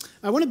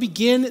I want to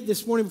begin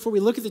this morning before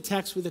we look at the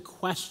text with a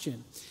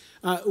question.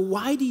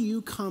 Why do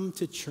you come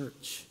to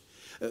church?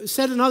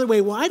 Said another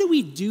way, why do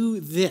we do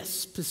this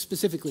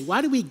specifically?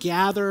 Why do we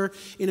gather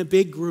in a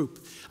big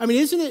group? I mean,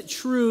 isn't it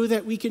true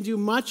that we can do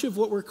much of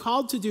what we're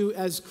called to do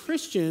as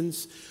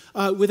Christians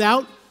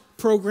without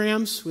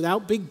programs,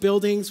 without big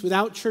buildings,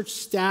 without church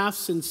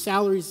staffs and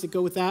salaries that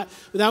go with that,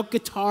 without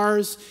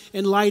guitars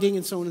and lighting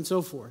and so on and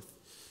so forth?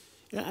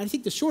 I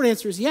think the short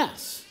answer is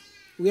yes.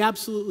 We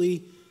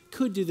absolutely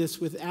could do this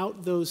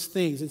without those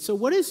things. And so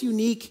what is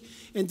unique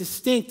and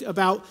distinct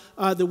about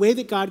the way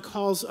that God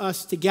calls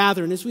us to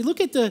gather? And as we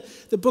look at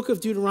the book of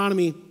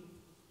Deuteronomy,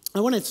 I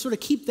want to sort of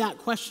keep that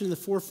question in the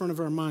forefront of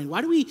our mind. Why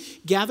do we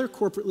gather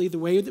corporately the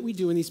way that we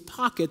do in these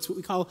pockets, what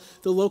we call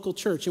the local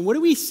church? And what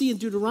do we see in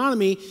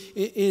Deuteronomy,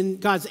 in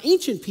God's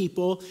ancient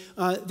people,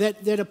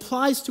 that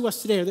applies to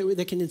us today, or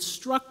that can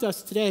instruct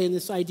us today in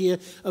this idea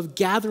of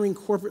gathering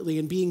corporately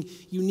and being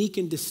unique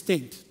and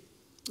distinct?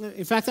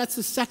 In fact, that's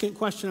the second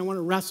question I want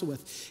to wrestle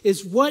with,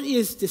 is what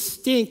is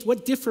distinct,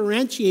 what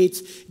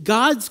differentiates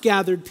God's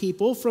gathered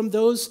people from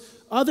those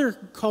other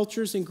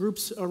cultures and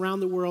groups around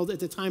the world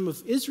at the time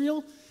of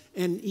Israel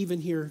and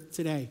even here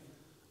today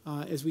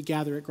as we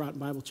gather at Groton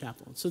Bible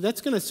Chapel. So that's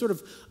going to sort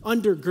of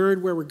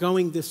undergird where we're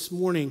going this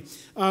morning.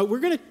 We're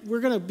going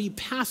to be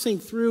passing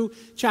through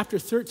chapter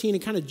 13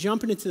 and kind of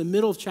jumping into the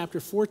middle of chapter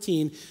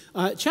 14.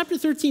 Chapter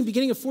 13,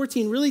 beginning of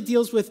 14, really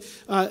deals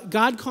with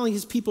God calling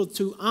his people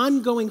to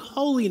ongoing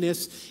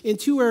holiness in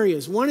two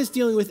areas. One is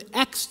dealing with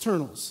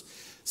externals,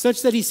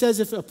 such that he says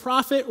if a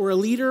prophet or a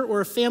leader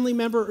or a family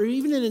member or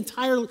even an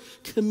entire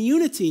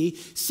community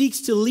seeks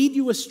to lead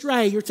you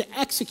astray, you're to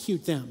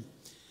execute them.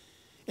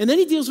 And then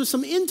he deals with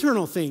some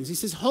internal things. He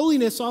says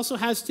holiness also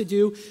has to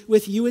do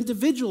with you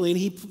individually.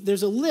 And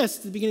there's a list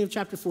at the beginning of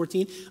chapter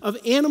 14 of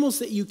animals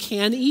that you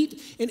can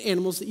eat and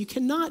animals that you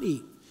cannot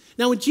eat.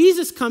 Now, when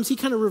Jesus comes, he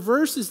kind of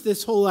reverses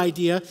this whole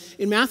idea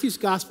in Matthew's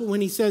gospel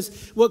when he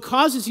says what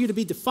causes you to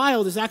be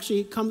defiled is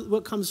actually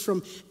what comes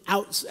from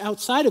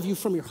outside of you,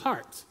 from your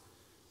heart.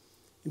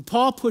 And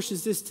Paul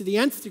pushes this to the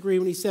nth degree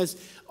when he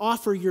says,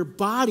 offer your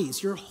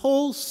bodies, your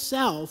whole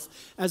self,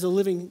 as a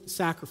living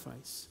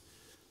sacrifice.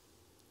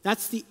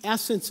 That's the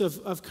essence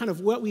of kind of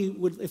what we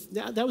would,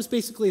 that was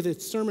basically the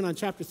sermon on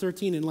chapter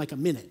 13 in like a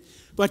minute.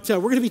 But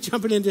we're going to be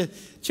jumping into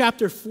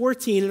chapter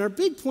 14. And our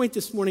big point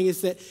this morning is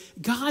that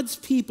God's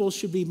people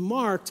should be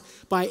marked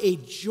by a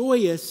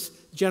joyous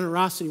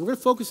generosity. We're going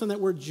to focus on that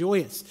word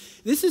joyous.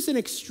 This is an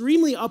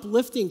extremely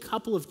uplifting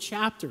couple of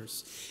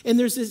chapters. And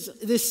there's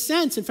this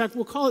sense, in fact,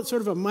 we'll call it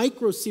sort of a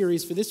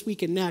micro-series for this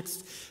week and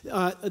next,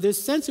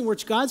 this sense in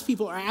which God's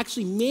people are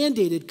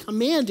actually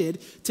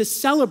commanded to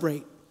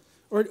celebrate,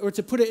 or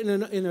to put it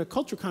in a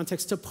culture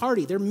context, to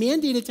party. They're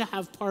mandated to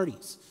have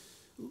parties,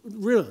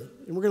 really.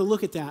 And we're going to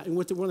look at that. And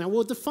now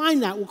we'll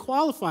define that, we'll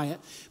qualify it.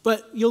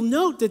 But you'll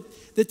note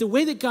that the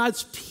way that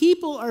God's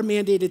people are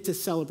mandated to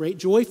celebrate,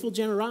 joyful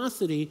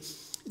generosity,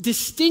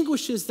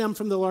 distinguishes them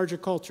from the larger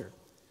culture.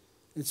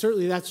 And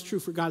certainly that's true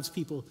for God's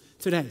people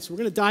today. So we're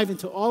going to dive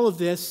into all of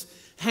this.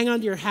 Hang on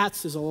to your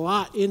hats. There's a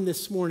lot in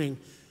this morning.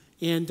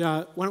 And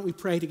why don't we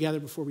pray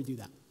together before we do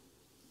that?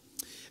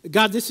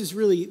 God, this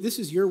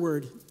is your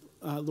word.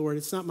 Lord,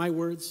 it's not my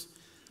words.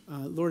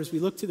 Lord, as we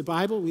look to the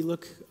Bible, we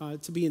look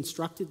to be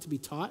instructed, to be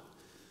taught.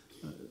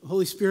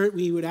 Holy Spirit,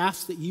 we would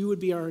ask that you would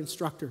be our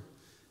instructor,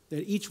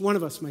 that each one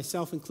of us,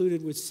 myself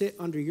included, would sit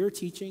under your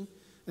teaching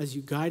as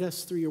you guide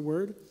us through your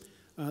word.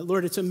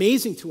 Lord, it's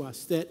amazing to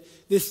us that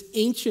this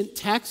ancient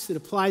text that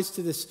applies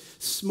to this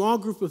small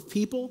group of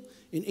people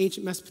in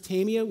ancient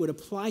Mesopotamia would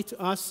apply to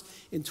us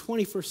in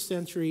 21st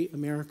century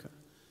America.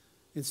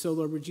 And so,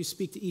 Lord, would you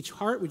speak to each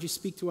heart? Would you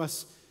speak to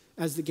us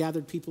as the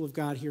gathered people of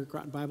God here at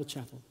Groton Bible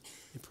Chapel?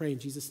 I pray in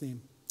Jesus'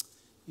 name.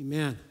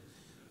 Amen.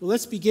 Well,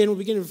 let's begin. We'll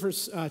begin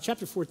in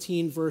chapter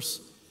 14, verse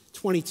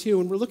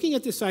 22. And we're looking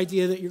at this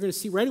idea that you're going to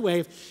see right away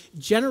of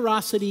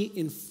generosity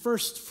in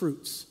first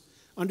fruits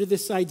under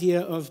this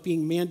idea of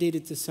being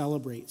mandated to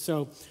celebrate.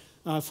 So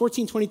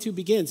 14:22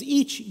 begins,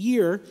 each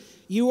year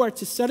you are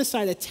to set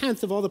aside a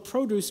tenth of all the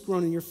produce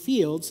grown in your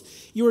fields.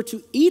 You are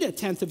to eat a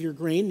tenth of your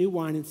grain, new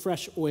wine, and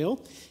fresh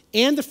oil,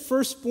 and the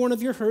firstborn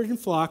of your herd and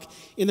flock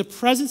in the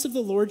presence of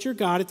the Lord your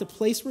God at the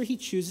place where he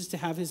chooses to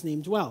have his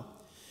name dwell,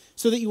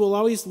 so that you will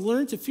always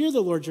learn to fear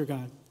the Lord your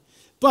God.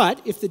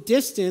 But if the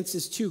distance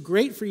is too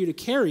great for you to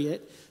carry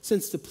it,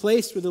 since the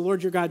place where the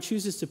Lord your God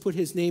chooses to put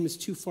his name is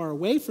too far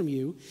away from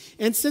you,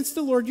 and since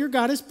the Lord your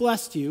God has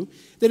blessed you,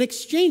 then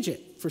exchange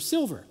it for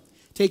silver.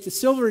 Take the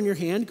silver in your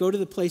hand, go to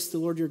the place the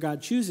Lord your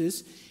God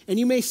chooses, and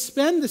you may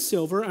spend the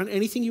silver on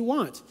anything you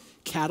want: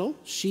 cattle,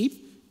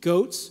 sheep,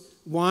 goats,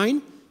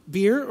 wine,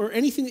 beer, or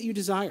anything that you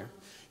desire.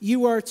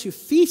 You are to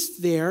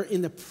feast there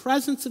in the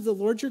presence of the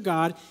Lord your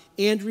God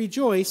and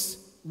rejoice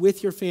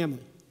with your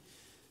family.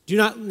 Do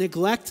not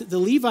neglect the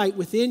Levite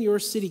within your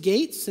city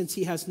gates, since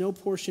he has no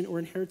portion or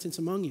inheritance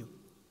among you.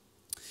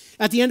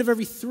 At the end of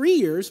every 3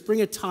 years,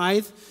 bring a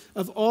tithe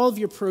of all of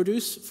your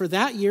produce for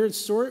that year and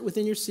store it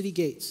within your city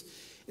gates.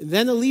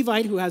 Then the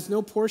Levite who has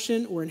no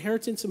portion or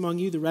inheritance among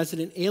you, the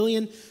resident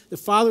alien, the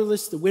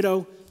fatherless, the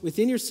widow,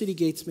 within your city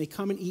gates may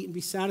come and eat and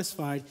be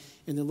satisfied,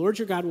 and the Lord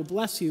your God will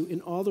bless you in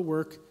all the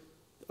work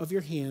of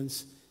your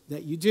hands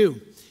that you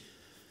do.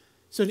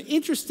 So an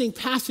interesting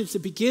passage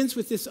that begins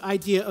with this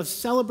idea of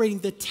celebrating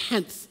the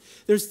 10th.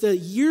 There's the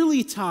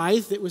yearly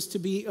tithe that was to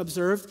be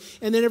observed,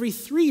 and then every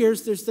 3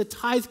 years there's the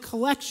tithe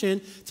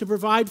collection to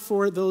provide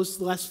for those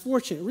less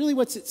fortunate. Really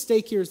what's at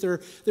stake here is there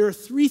are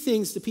 3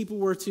 things that people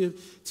were to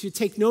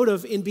take note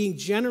of in being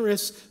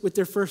generous with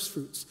their first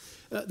fruits.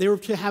 They were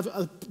to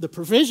have the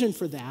provision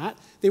for that,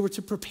 they were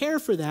to prepare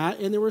for that,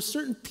 and there were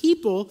certain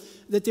people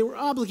that they were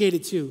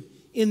obligated to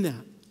in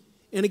that.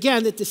 And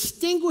again, that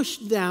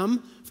distinguished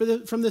them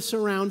from the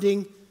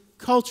surrounding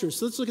culture.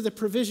 So let's look at the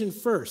provision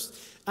first.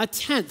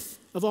 1/10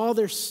 of all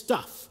their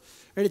stuff,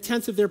 right?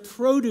 1/10 of their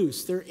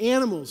produce, their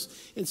animals,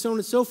 and so on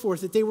and so forth,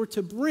 that they were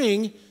to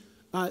bring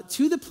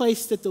to the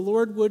place that the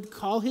Lord would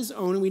call his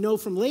own. And we know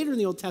from later in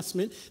the Old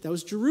Testament, that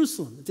was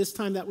Jerusalem. At this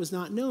time, that was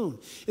not known.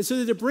 And so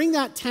they're to bring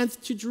that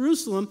 10th to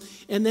Jerusalem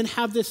and then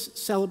have this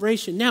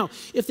celebration. Now,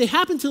 if they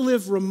happen to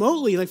live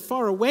remotely, like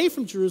far away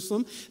from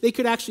Jerusalem, they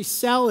could actually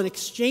sell and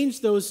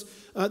exchange those,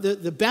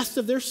 the best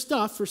of their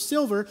stuff for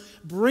silver,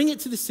 bring it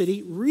to the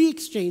city,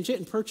 re-exchange it,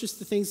 and purchase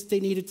the things that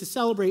they needed to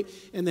celebrate,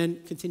 and then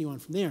continue on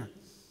from there.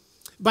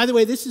 By the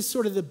way, this is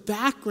sort of the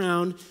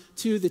background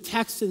to the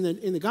text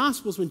in the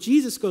Gospels when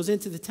Jesus goes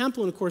into the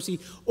temple, and of course he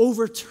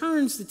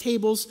overturns the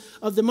tables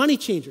of the money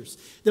changers.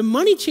 The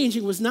money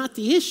changing was not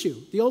the issue.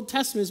 The Old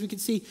Testament, as we can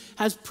see,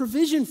 has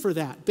provision for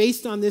that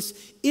based on this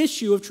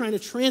issue of trying to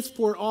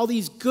transport all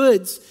these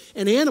goods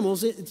and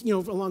animals, a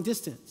long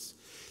distance.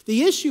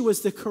 The issue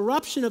was the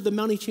corruption of the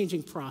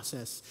money-changing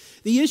process.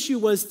 The issue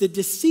was the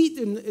deceit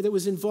that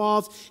was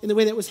involved in the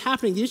way that was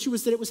happening. The issue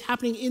was that it was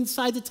happening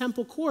inside the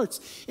temple courts.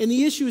 And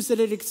the issue is that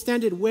it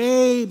extended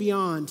way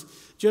beyond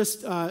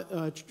just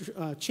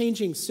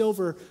changing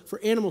silver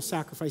for animal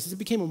sacrifices. It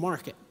became a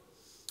market.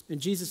 And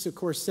Jesus, of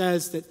course,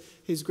 says that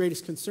his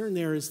greatest concern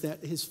there is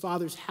that his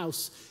Father's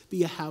house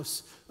be a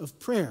house of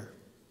prayer.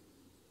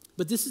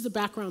 But this is the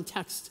background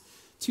text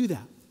to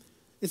that.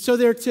 And so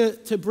they're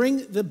to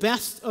bring the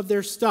best of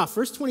their stuff.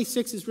 Verse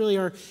 26 is really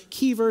our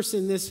key verse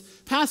in this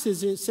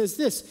passage. And it says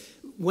this: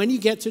 when you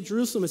get to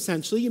Jerusalem,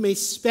 essentially, you may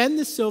spend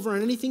the silver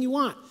on anything you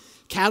want.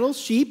 Cattle,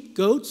 sheep,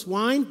 goats,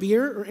 wine,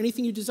 beer, or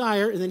anything you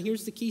desire. And then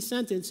here's the key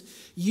sentence: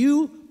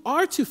 you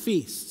are to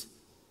feast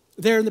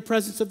there in the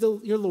presence of the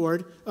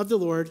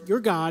Lord,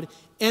 your God,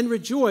 and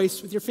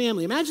rejoice with your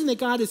family. Imagine that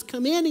God is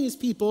commanding his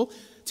people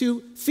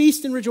to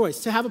feast and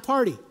rejoice, to have a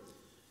party.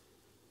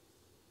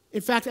 In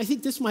fact, I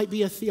think this might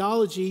be a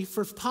theology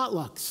for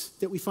potlucks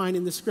that we find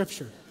in the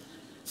scripture.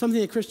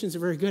 Something that Christians are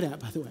very good at,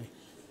 by the way.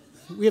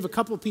 We have a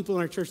couple of people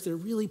in our church that are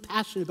really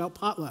passionate about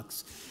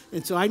potlucks.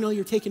 And so I know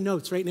you're taking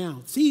notes right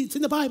now. See, it's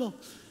in the Bible.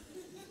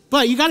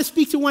 But you got to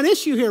speak to one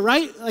issue here,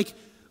 right? Like,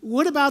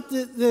 what about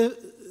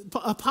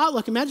a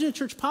potluck? Imagine a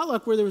church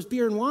potluck where there was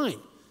beer and wine.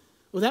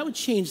 Well, that would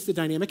change the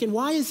dynamic. And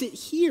why is it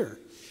here?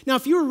 Now,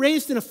 if you were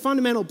raised in a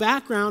fundamental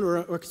background or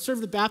a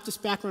conservative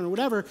Baptist background or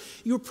whatever,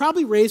 you were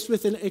probably raised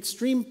with an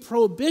extreme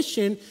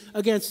prohibition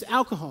against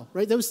alcohol,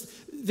 right? That was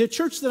the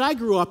church that I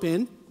grew up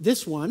in,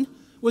 this one,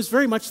 was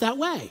very much that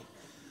way.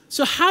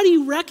 So how do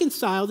you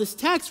reconcile this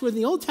text where in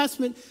the Old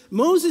Testament,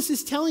 Moses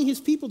is telling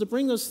his people to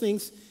bring those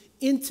things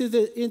into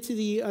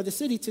the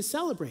city to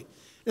celebrate?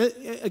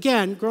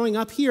 Again, growing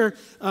up here,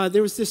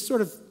 there was this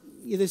sort of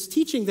this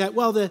teaching that,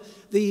 well, the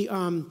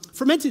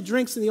fermented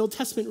drinks in the Old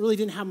Testament really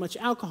didn't have much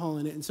alcohol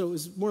in it, and so it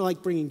was more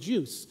like bringing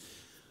juice,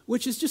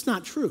 which is just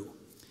not true.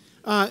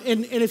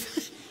 And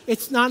if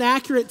it's not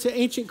accurate to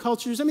ancient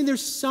cultures, I mean,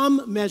 there's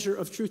some measure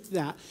of truth to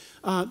that.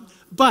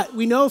 But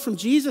we know from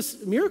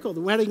Jesus' miracle,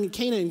 the wedding in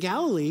Cana in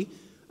Galilee,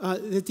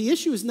 that the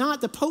issue is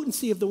not the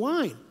potency of the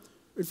wine.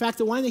 In fact,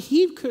 the wine that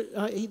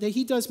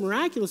he does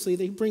miraculously,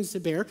 that he brings to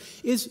bear,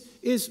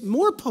 is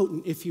more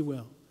potent, if you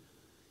will.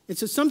 And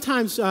so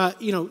sometimes,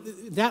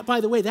 that, by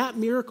the way, that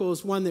miracle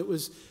is one that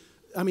was,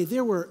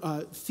 there were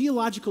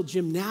theological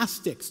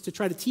gymnastics to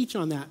try to teach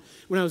on that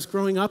when I was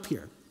growing up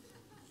here.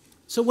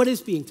 So what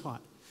is being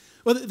taught?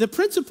 Well, the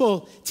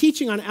principal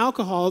teaching on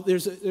alcohol,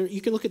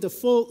 you can look at the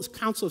full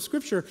counsel of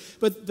Scripture,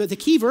 but the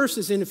key verse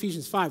is in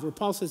Ephesians 5, where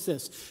Paul says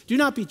this: do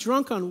not be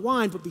drunk on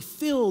wine, but be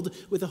filled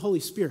with the Holy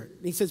Spirit.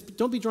 And he says,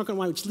 don't be drunk on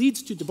wine, which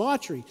leads to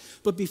debauchery,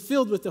 but be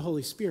filled with the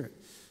Holy Spirit.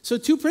 So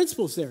 2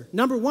 principles there.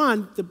 Number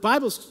one, the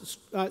Bible's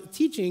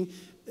teaching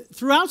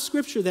throughout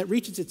Scripture that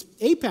reaches its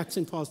apex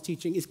in Paul's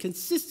teaching is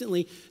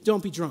consistently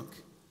don't be drunk.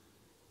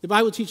 The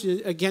Bible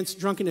teaches against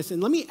drunkenness.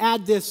 And let me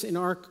add this in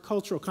our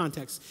cultural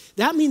context.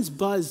 That means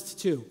buzzed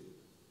too.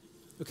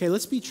 Okay,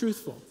 let's be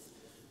truthful.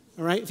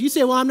 All right? If you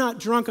say, well, I'm not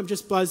drunk, I'm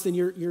just buzzed, then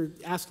you're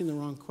asking the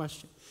wrong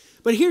question.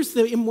 But here's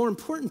the more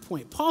important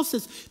point. Paul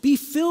says, be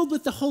filled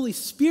with the Holy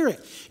Spirit.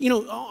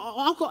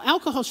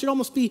 Alcohol should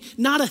almost be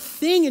not a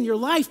thing in your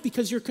life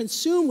because you're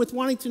consumed with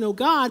wanting to know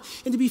God,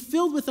 and to be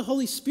filled with the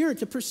Holy Spirit,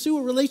 to pursue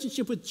a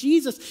relationship with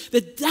Jesus,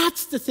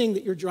 that's the thing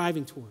that you're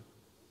driving toward.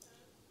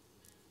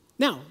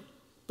 Now,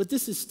 but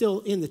this is still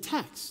in the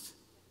text.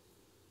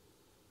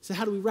 So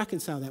how do we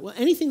reconcile that? Well,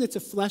 anything that's a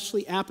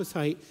fleshly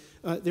appetite,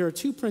 there are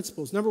two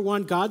principles. Number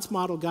one, God's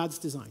model, God's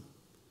design.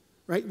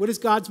 Right? What is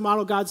God's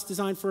model, God's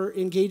design for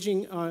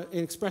engaging and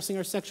expressing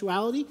our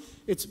sexuality?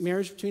 It's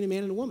marriage between a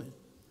man and a woman.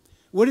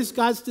 What is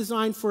God's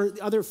design for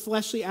other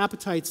fleshly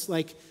appetites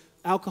like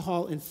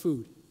alcohol and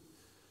food?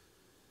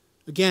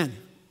 Again,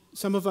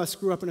 some of us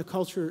grew up in a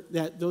culture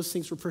that those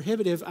things were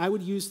prohibitive. I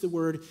would use the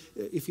word,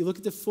 if you look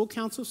at the full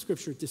counsel of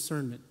Scripture,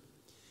 discernment.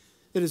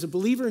 That as a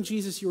believer in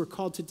Jesus, you are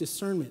called to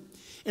discernment.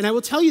 And I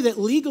will tell you that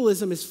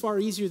legalism is far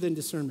easier than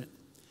discernment,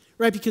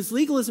 right? Because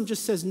legalism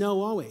just says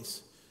no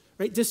always.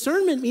 Right?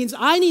 Discernment means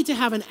I need to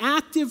have an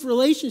active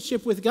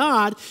relationship with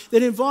God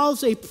that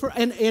involves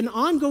an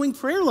ongoing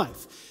prayer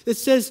life that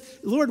says,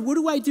 Lord, what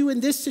do I do in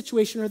this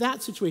situation or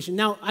that situation?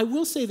 Now, I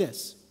will say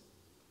this.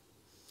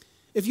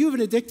 If you have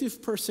an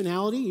addictive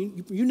personality,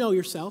 you know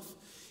yourself.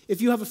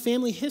 If you have a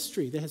family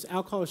history that has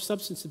alcohol or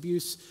substance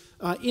abuse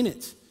in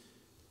it,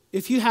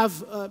 if you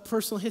have a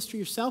personal history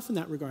yourself in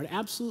that regard,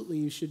 absolutely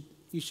you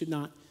should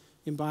not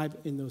imbibe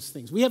in those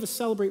things. We have a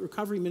Celebrate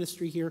Recovery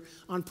ministry here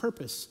on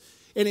purpose.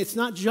 And it's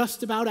not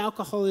just about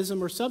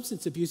alcoholism or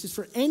substance abuse. It's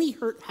for any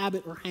hurt,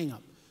 habit, or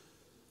hang-up.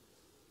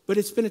 But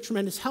it's been a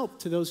tremendous help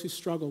to those who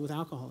struggle with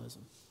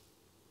alcoholism.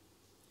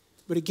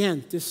 But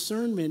again,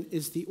 discernment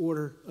is the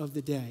order of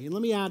the day. And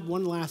let me add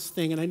one last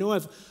thing. And I know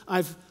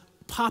I've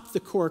popped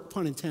the cork,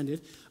 pun intended,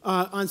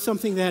 on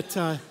something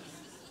that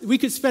we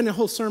could spend a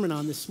whole sermon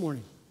on this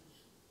morning.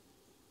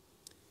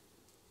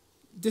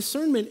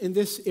 Discernment in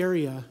this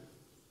area,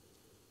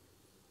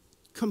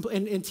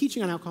 and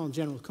teaching on alcohol in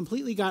general,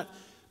 completely got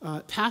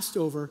passed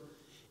over.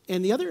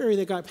 And the other area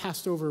that got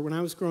passed over when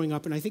I was growing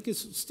up, and I think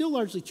is still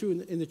largely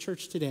true in the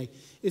church today,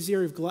 is the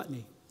area of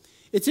gluttony.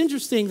 It's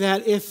interesting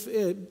that if,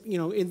 in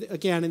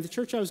the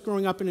church I was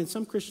growing up in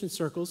some Christian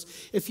circles,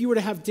 if you were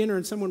to have dinner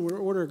and someone were to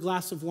order a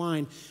glass of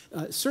wine,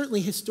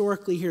 certainly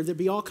historically here, there'd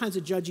be all kinds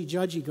of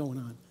judgy going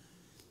on.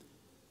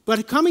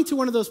 But coming to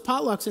one of those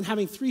potlucks and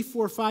having 3,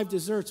 4, 5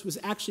 desserts was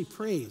actually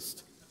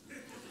praised.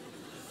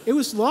 It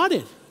was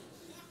lauded.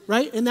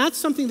 Right? And that's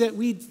something that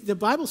the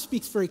Bible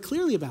speaks very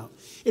clearly about.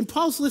 In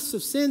Paul's lists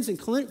of sins in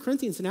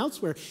Corinthians and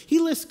elsewhere, he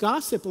lists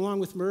gossip along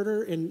with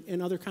murder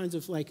and other kinds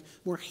of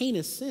more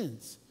heinous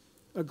sins.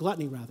 Or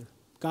gluttony, rather.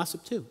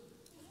 Gossip, too.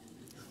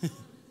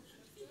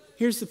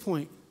 Here's the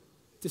point.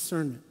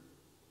 Discernment.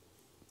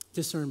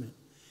 Discernment.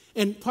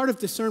 And part of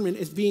discernment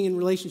is being in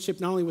relationship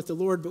not only with the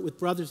Lord, but with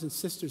brothers and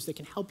sisters that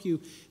can help you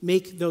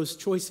make those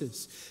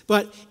choices.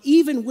 But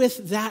even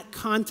with that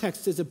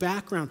context as a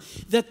background,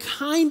 the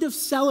kind of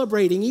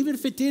celebrating, even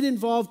if it did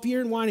involve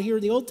beer and wine here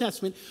in the Old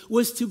Testament,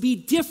 was to be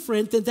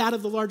different than that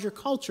of the larger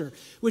culture,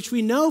 which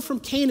we know from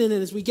Canaan,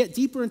 and as we get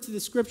deeper into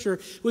the Scripture,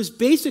 was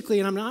basically,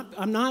 and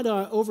I'm not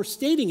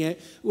overstating it,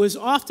 was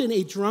often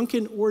a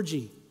drunken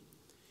orgy.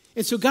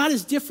 And so God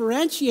is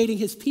differentiating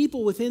his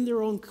people within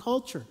their own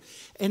culture.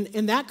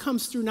 And that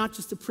comes through not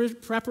just the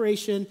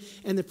preparation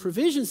and the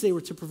provisions they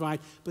were to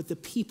provide, but the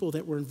people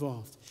that were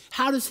involved.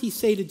 How does he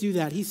say to do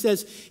that? He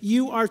says,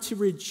 you are to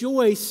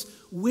rejoice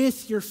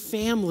with your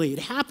family. It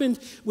happened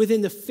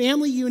within the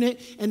family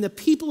unit and the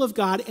people of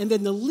God, and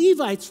then the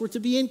Levites were to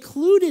be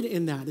included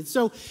in that. And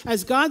so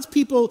as God's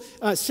people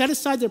set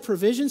aside their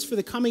provisions for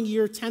the coming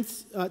year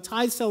 10th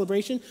tithe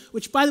celebration,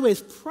 which, by the way,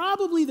 is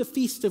probably the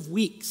Feast of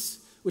Weeks,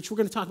 which we're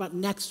going to talk about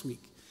next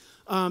week.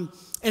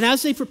 And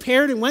as they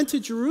prepared and went to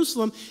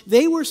Jerusalem,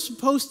 they were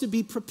supposed to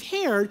be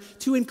prepared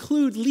to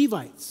include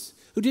Levites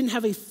who didn't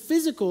have a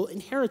physical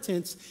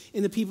inheritance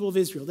in the people of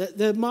Israel.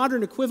 The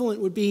modern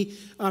equivalent would be,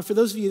 for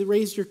those of you that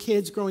raised your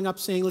kids growing up,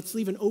 saying, let's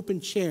leave an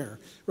open chair,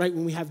 right,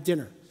 when we have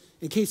dinner,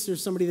 in case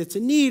there's somebody that's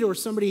in need or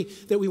somebody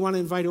that we want to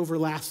invite over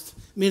last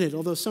minute,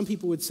 although some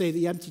people would say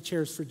the empty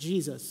chair is for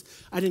Jesus.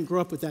 I didn't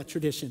grow up with that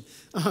tradition.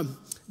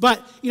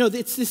 But,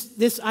 it's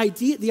this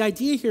idea. The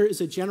idea here is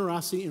a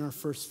generosity in our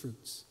first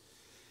fruits.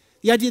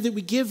 The idea that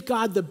we give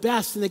God the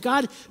best and that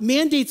God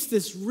mandates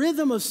this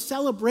rhythm of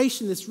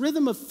celebration, this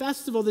rhythm of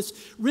festival, this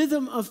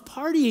rhythm of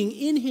partying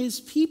in his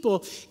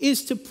people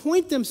is to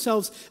point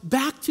themselves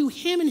back to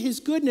him and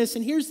his goodness.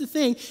 And here's the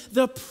thing,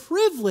 the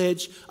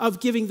privilege of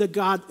giving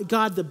God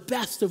the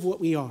best of what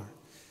we are.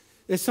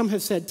 As some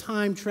have said,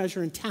 time,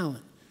 treasure, and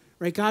talent.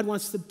 Right? God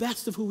wants the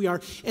best of who we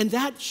are. And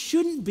that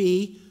shouldn't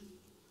be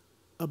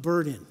a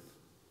burden,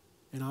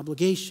 an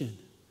obligation,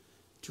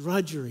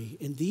 drudgery.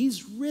 And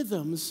these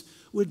rhythms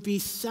would be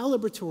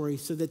celebratory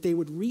so that they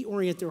would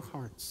reorient their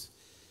hearts.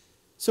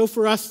 So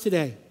for us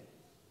today,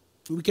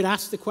 we could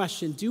ask the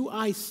question, do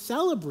I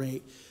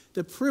celebrate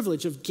the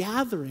privilege of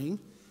gathering,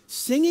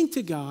 singing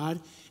to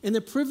God, and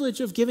the privilege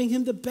of giving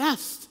him the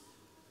best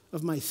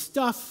of my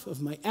stuff,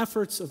 of my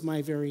efforts, of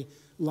my very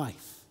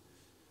life?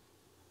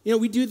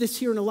 We do this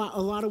here in a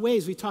lot of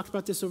ways. We talked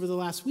about this over the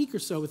last week or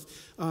so with,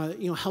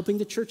 helping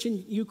the church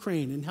in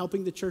Ukraine and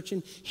helping the church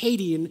in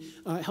Haiti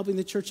and helping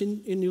the church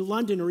in New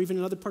London or even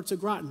in other parts of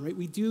Groton, right?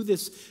 We do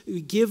this, we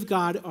give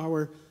God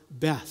our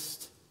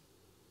best.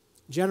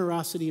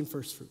 Generosity and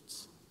first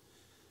fruits.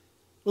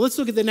 Well, let's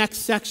look at the next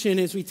section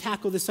as we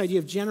tackle this idea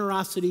of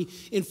generosity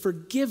and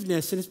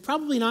forgiveness. And it's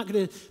probably not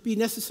going to be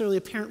necessarily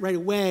apparent right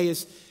away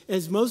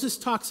as Moses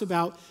talks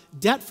about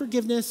debt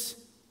forgiveness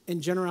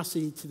and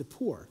generosity to the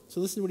poor.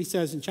 So listen to what he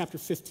says in chapter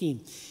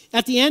 15.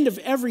 At the end of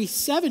every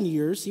 7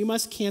 years, you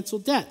must cancel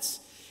debts.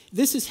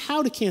 This is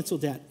how to cancel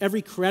debt.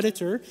 Every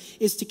creditor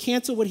is to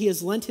cancel what he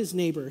has lent his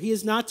neighbor. He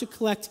is not to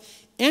collect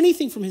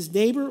anything from his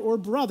neighbor or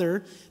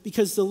brother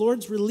because the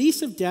Lord's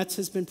release of debts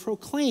has been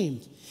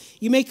proclaimed.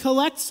 You may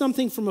collect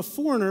something from a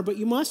foreigner, but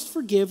you must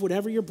forgive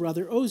whatever your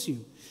brother owes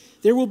you.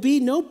 There will be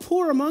no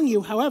poor among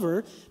you,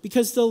 however,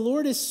 because the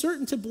Lord is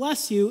certain to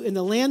bless you in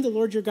the land the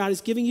Lord your God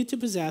is giving you to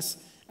possess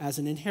as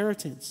an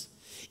inheritance.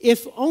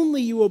 If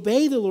only you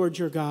obey the Lord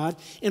your God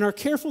and are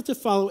careful to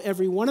follow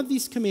every one of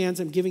these commands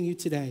I'm giving you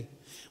today.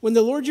 When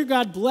the Lord your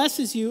God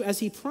blesses you as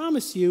he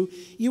promised you,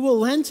 you will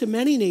lend to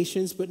many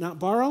nations but not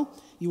borrow.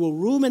 You will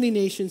rule many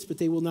nations, but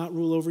they will not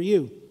rule over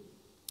you.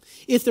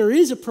 If there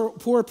is a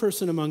poor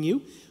person among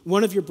you,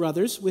 one of your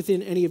brothers,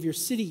 within any of your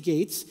city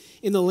gates,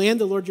 in the land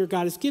the Lord your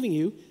God is giving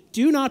you,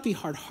 do not be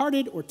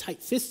hard-hearted or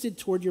tight-fisted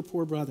toward your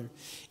poor brother.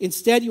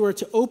 Instead, you are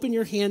to open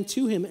your hand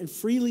to him and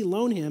freely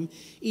loan him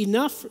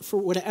enough for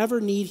whatever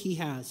need he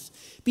has.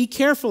 Be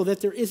careful that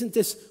there isn't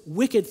this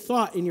wicked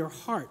thought in your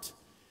heart.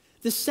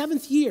 The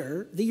 7th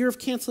year, the year of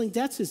canceling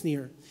debts, is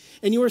near,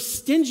 and you are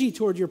stingy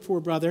toward your poor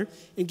brother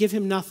and give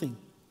him nothing.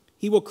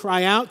 He will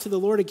cry out to the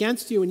Lord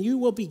against you, and you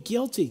will be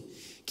guilty.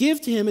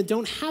 Give to him and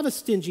don't have a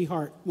stingy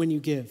heart when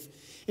you give.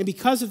 And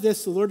because of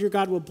this, the Lord your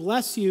God will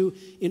bless you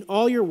in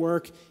all your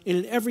work and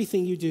in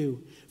everything you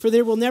do. For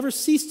there will never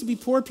cease to be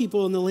poor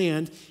people in the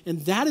land,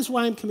 and that is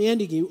why I'm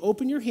commanding you,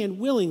 open your hand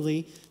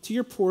willingly to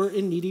your poor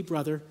and needy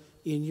brother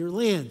in your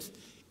land.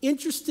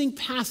 Interesting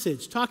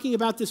passage, talking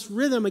about this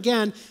rhythm.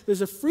 Again,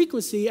 there's a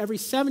frequency every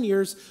 7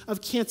 years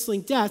of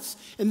canceling debts,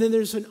 and then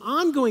there's an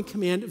ongoing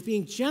command of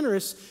being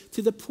generous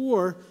to the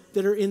poor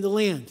that are in the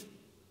land.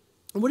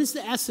 And what is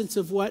the essence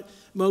of what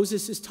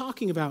Moses is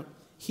talking about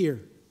here?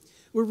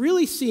 We're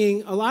really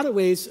seeing, a lot of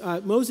ways,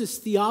 Moses'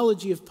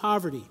 theology of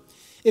poverty.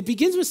 It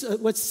begins with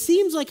what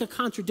seems like a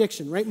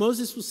contradiction, right?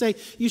 Moses will say,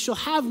 you shall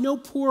have no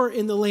poor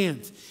in the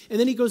land. And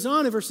then he goes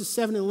on in verses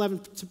 7 and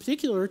 11 in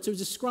particular to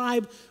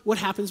describe what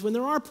happens when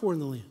there are poor in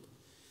the land.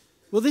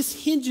 Well,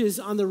 this hinges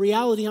on the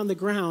reality on the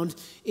ground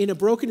in a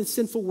broken and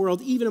sinful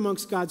world, even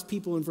amongst God's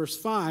people in verse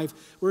 5,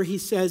 where he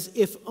says,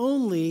 if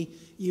only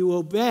you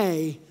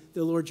obey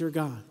the Lord your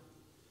God.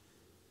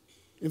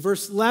 In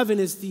verse 11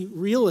 is the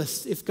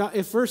realist. If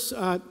verse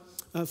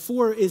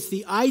 4 is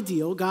the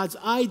ideal, God's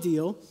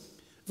ideal,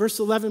 verse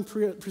 11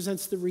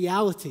 presents the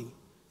reality.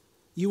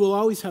 You will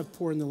always have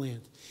poor in the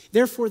land.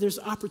 Therefore, there's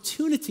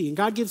opportunity. And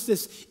God gives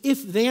this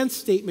if-then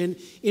statement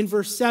in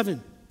verse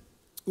 7,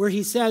 where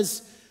he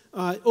says,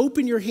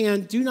 open your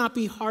hand, do not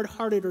be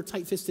hard-hearted or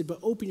tight-fisted, but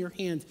open your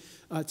hand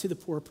to the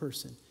poor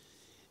person.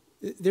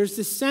 There's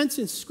this sense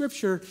in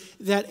Scripture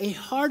that a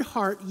hard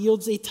heart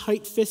yields a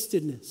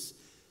tight-fistedness,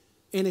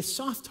 and a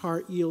soft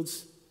heart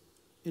yields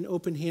an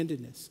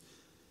open-handedness.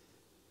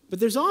 But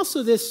there's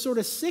also this sort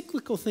of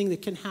cyclical thing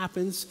that can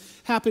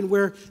happen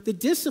where the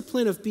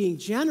discipline of being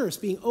generous,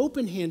 being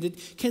open-handed,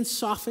 can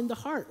soften the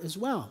heart as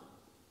well.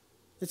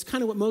 That's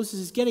kind of what Moses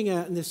is getting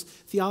at in this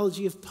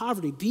theology of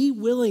poverty. Be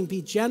willing,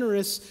 be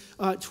generous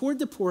toward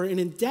the poor, and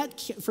in debt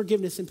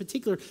forgiveness in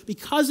particular,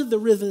 because of the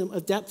rhythm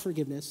of debt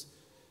forgiveness,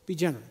 be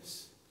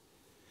generous.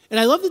 And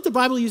I love that the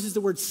Bible uses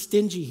the word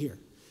stingy here.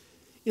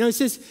 You know, it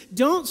says,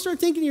 don't start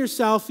thinking to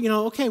yourself,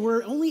 okay,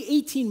 we're only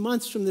 18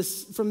 months from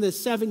this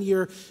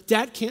 7-year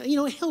debt.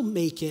 He'll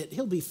make it.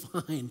 He'll be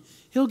fine.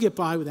 He'll get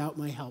by without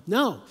my help.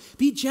 No,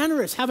 be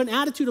generous. Have an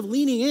attitude of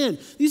leaning in.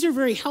 These are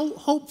very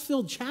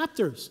hope-filled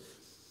chapters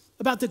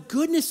about the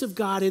goodness of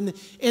God and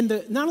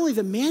not only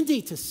the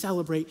mandate to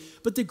celebrate,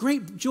 but the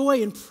great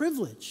joy and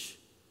privilege.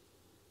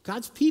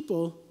 God's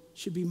people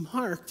should be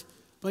marked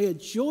by a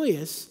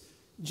joyous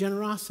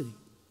generosity,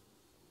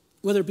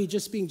 whether it be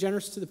just being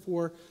generous to the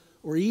poor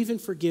or even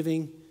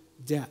forgiving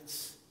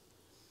debts.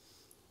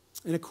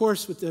 And of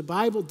course, what the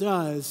Bible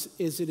does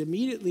is it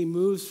immediately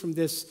moves from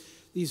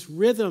these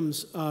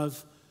rhythms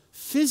of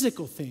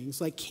physical things,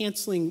 like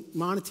canceling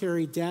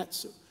monetary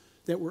debts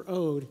that were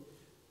owed,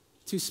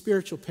 to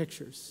spiritual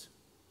pictures.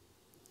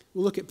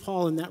 We'll look at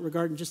Paul in that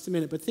regard in just a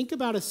minute, but think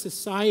about a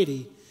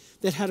society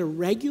that had a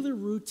regular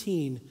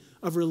routine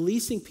of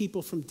releasing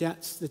people from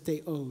debts that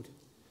they owed.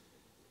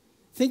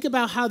 Think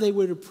about how they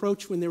would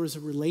approach when there was a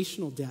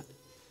relational debt,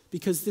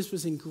 because this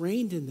was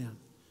ingrained in them,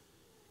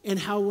 and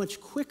how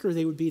much quicker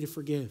they would be to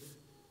forgive.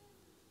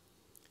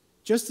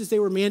 Just as they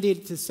were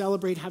mandated to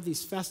celebrate, have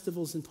these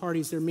festivals and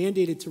parties, they're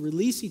mandated to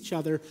release each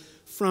other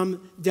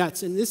from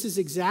debts. And this is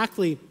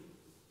exactly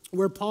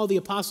where Paul the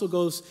Apostle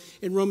goes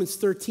in Romans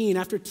 13.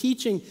 After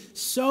teaching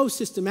so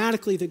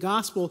systematically the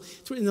gospel,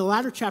 in the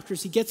latter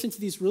chapters, he gets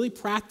into these really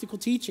practical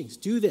teachings.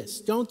 Do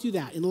this, don't do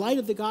that, in light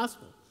of the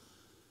gospel.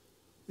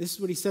 This is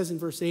what he says in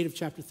verse 8 of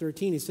chapter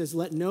 13. He says,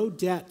 let no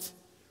debt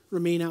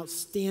remain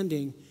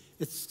outstanding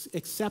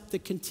except the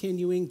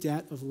continuing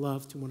debt of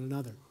love to one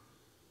another.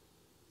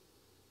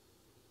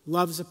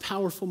 Love is a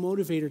powerful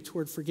motivator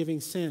toward forgiving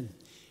sin.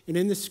 And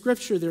in the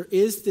scripture, there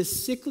is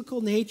this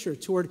cyclical nature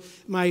toward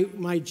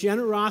my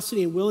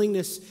generosity and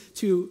willingness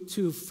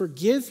to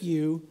forgive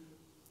you,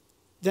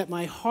 that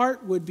my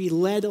heart would be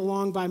led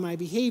along by my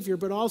behavior,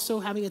 but also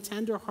having a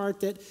tender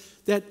heart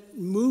that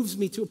moves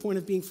me to a point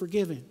of being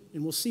forgiven.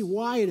 And we'll see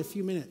why in a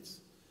few minutes.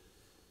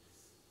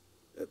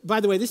 By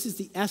the way, this is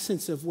the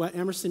essence of what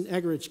Emerson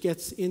Eggerichs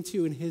gets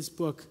into in his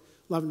book,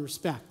 Love and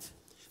Respect.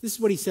 This is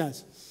what he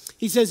says.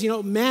 He says,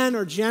 men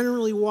are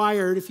generally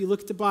wired, if you look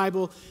at the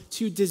Bible,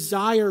 to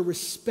desire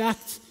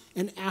respect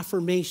and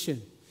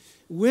affirmation.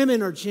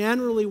 Women are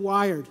generally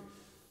wired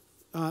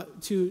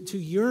to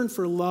yearn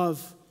for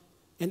love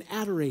and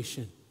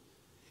adoration.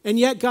 And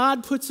yet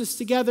God puts us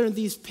together in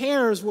these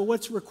pairs where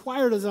what's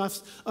required of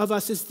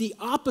us is the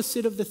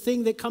opposite of the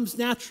thing that comes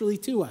naturally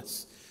to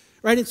us.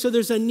 Right? And so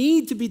there's a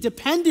need to be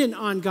dependent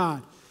on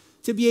God,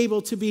 to be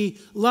able to be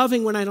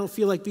loving when I don't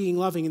feel like being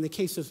loving, in the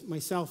case of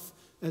myself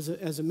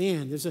as a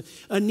man. There's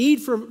a need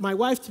for my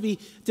wife to be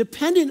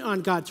dependent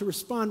on God to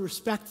respond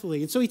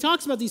respectfully. And so he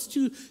talks about these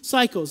two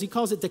cycles. He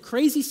calls it the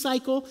crazy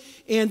cycle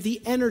and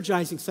the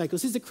energizing cycle.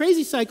 He says the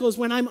crazy cycle is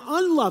when I'm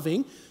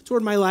unloving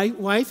toward my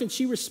wife and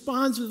she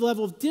responds with a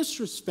level of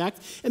disrespect.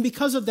 And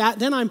because of that,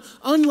 then I'm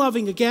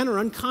unloving again or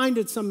unkind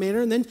in some manner.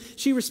 And then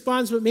she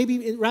responds with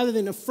maybe rather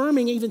than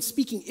affirming, even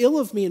speaking ill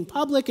of me in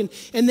public. And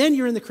then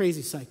you're in the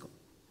crazy cycle.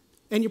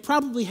 And you're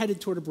probably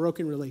headed toward a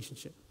broken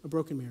relationship, a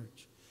broken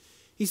marriage.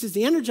 He says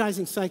the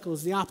energizing cycle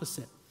is the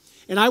opposite.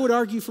 And I would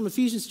argue from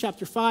Ephesians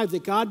chapter 5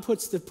 that God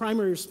puts the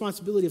primary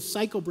responsibility of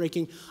cycle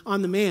breaking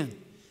on the man.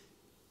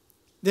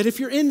 That if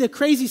you're in the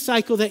crazy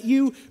cycle, that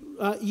you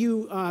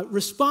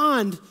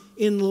respond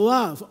in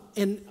love,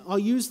 and I'll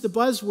use the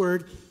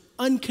buzzword,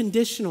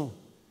 unconditional.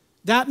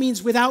 That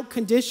means without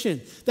condition.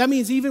 That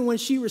means even when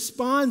she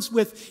responds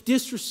with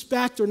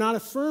disrespect or not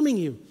affirming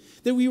you,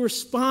 that we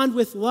respond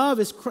with love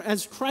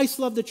as Christ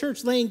loved the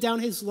church, laying down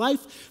his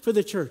life for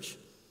the church.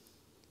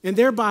 And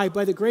thereby,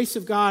 by the grace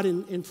of God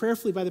and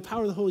prayerfully by the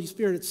power of the Holy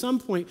Spirit, at some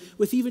point,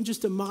 with even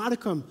just a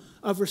modicum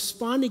of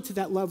responding to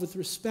that love with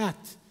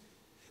respect,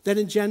 that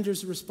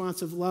engenders a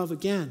response of love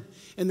again,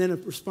 and then a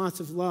response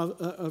of love,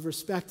 of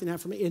respect and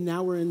affirmation. And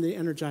now we're in the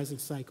energizing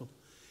cycle.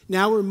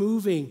 Now we're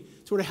moving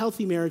toward a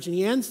healthy marriage, and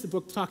he ends the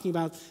book talking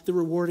about the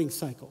rewarding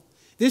cycle.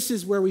 This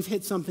is where we've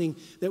hit something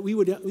that we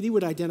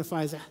would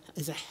identify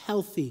as a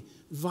healthy,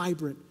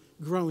 vibrant,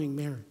 growing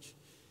marriage.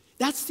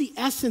 That's the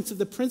essence of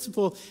the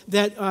principle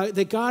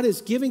that God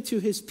is giving to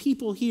his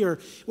people here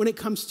when it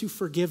comes to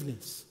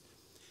forgiveness.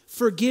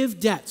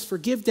 Forgive debts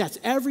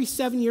every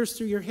 7 years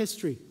through your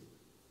history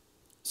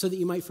so that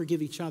you might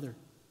forgive each other.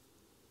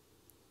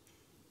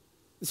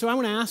 And so I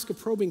want to ask a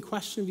probing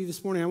question of you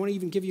this morning. I want to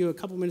even give you a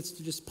couple minutes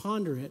to just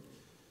ponder it.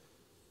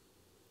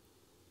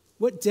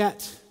 What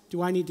debt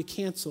do I need to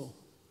cancel,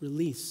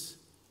 release,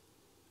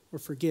 or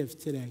forgive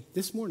today,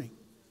 this morning?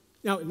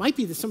 Now, it might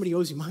be that somebody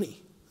owes you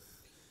money.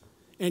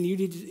 And you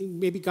need to,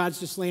 maybe God's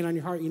just laying on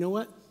your heart, you know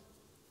what?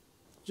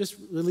 Just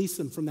release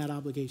them from that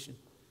obligation.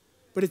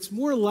 But it's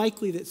more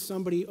likely that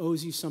somebody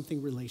owes you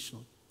something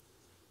relational.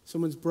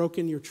 Someone's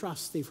broken your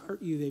trust. They've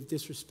hurt you. They've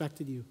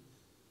disrespected you.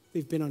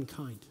 They've been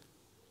unkind.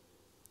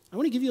 I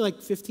want to give you like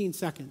 15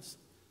 seconds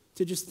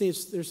to just,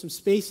 there's some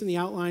space in the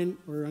outline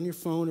or on your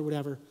phone or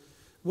whatever.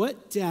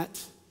 What debt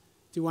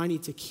do I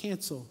need to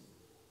cancel,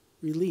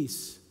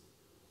 release,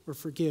 or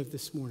forgive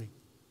this morning?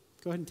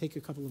 Go ahead and take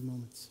a couple of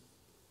moments.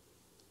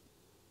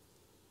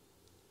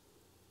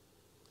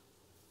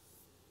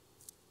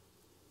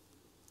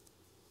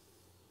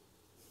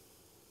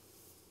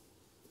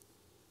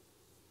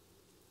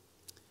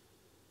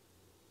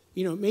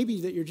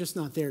 Maybe that you're just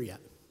not there yet,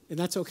 and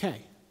that's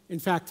okay. In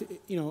fact,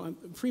 I'm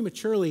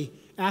prematurely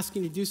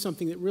asking you to do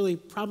something that really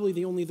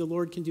probably only the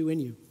Lord can do in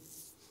you.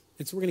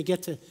 And so we're going to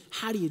get to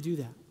how do you do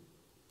that?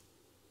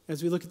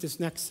 As we look at this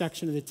next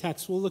section of the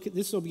text,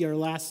 this will be our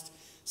last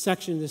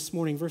section this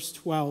morning, verse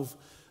 12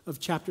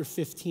 of chapter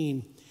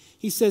 15.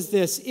 He says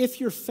this, if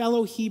your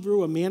fellow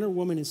Hebrew, a man or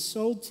woman, is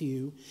sold to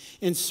you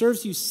and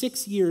serves you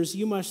 6 years,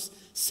 you must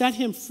set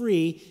him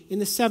free in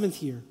the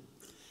 7th year.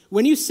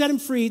 When you set him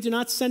free, do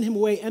not send him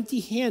away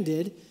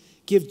empty-handed.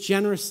 Give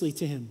generously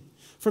to him.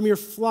 From your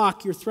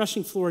flock, your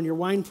threshing floor, and your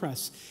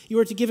winepress, you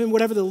are to give him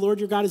whatever the Lord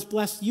your God has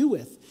blessed you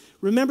with.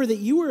 Remember that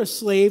you were a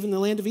slave in the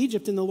land of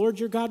Egypt, and the Lord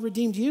your God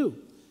redeemed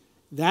you.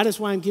 That is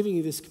why I'm giving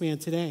you this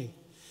command today.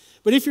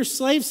 But if your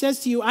slave says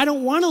to you, I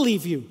don't want to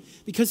leave you,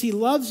 because he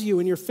loves you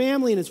and your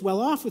family and is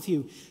well off with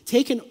you,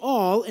 take an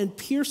awl and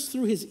pierce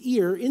through his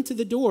ear into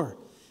the door,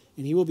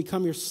 and he will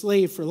become your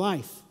slave for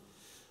life.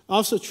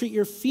 Also treat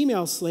your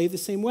female slave the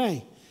same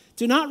way.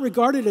 Do not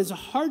regard it as a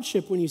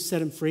hardship when you set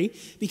him free,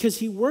 because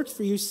he worked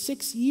for you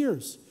 6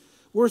 years,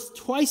 worth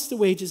twice the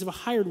wages of a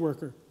hired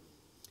worker.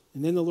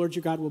 And then the Lord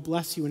your God will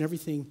bless you in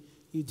everything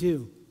you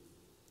do.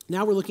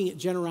 Now we're looking at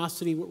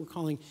generosity, what we're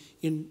calling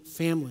in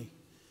family.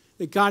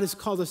 That God has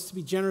called us to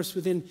be generous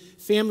within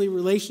family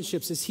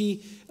relationships as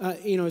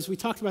as we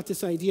talked about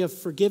this idea of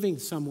forgiving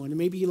someone, and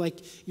maybe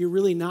you're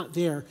really not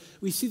there.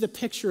 We see the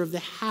picture of the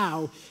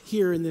how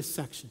here in this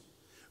section.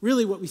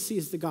 Really what we see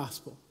is the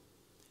gospel.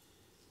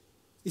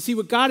 You see,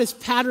 what God is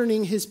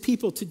patterning his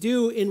people to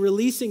do in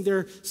releasing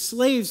their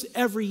slaves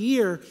every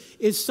year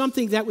is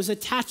something that was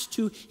attached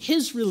to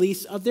his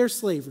release of their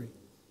slavery.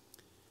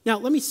 Now,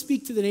 let me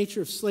speak to the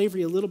nature of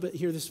slavery a little bit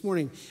here this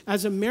morning.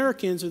 As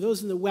Americans, or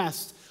those in the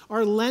West,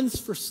 our lens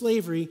for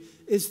slavery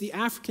is the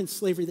African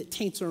slavery that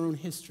taints our own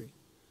history.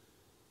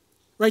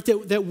 Right?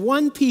 That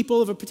one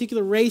people of a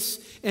particular race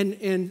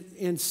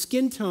and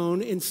skin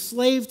tone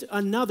enslaved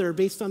another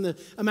based on the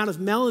amount of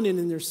melanin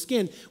in their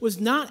skin was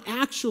not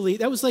actually,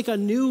 that was like a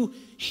new,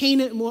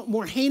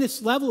 more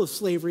heinous level of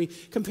slavery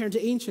compared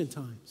to ancient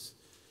times.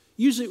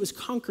 Usually it was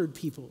conquered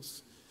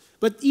peoples.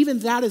 But even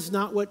that is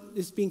not what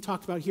is being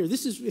talked about here.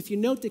 This is, if you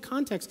note the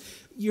context,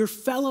 your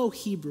fellow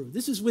Hebrew.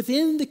 This is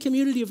within the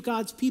community of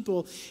God's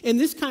people. And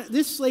this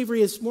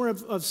slavery is more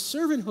of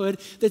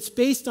servanthood that's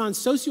based on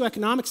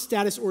socioeconomic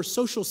status or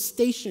social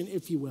station,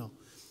 if you will.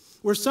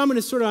 Where someone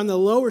is sort of on the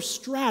lower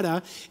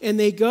strata and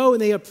they go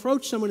and they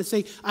approach someone and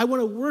say, I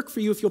want to work for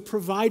you if you'll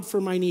provide for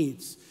my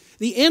needs.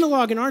 The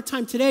analog in our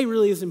time today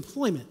really is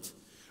employment.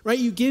 Right?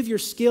 You give your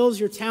skills,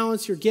 your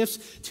talents, your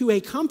gifts to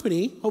a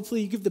company. Hopefully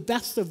you give the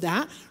best of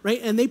that, right?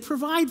 And they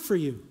provide for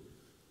you.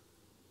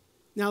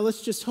 Now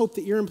let's just hope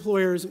that your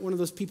employer isn't one of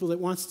those people that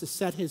wants to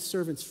set his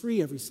servants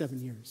free every 7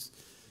 years.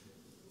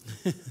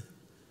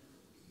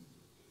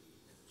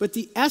 But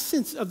the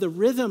essence of the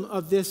rhythm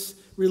of this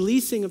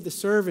releasing of the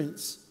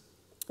servants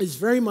is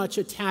very much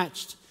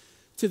attached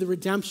to the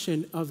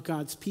redemption of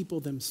God's people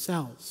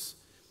themselves.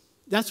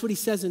 That's what he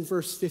says in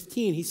verse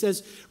 15. He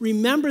says,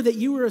 remember that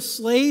you were a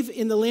slave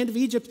in the land of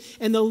Egypt,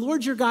 and the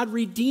Lord your God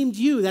redeemed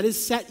you, that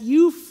is, set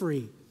you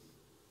free.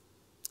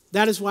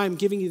 That is why I'm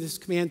giving you this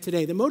command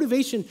today. The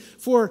motivation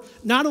for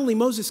not only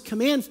Moses'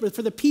 command, but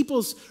for the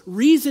people's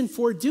reason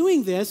for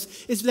doing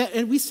this is that,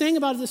 and we sang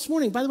about it this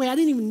morning. By the way, I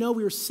didn't even know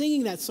we were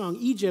singing that song,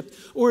 Egypt,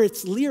 or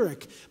its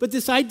lyric. But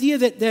this idea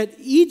that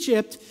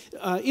Egypt,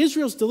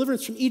 Israel's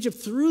deliverance from Egypt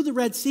through the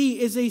Red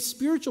Sea is a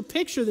spiritual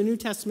picture, the New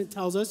Testament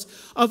tells us,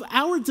 of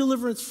our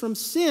deliverance from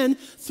sin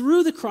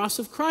through the cross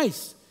of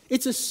Christ.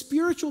 It's a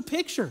spiritual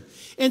picture.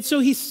 And so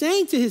he's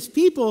saying to his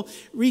people,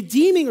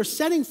 redeeming or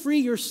setting free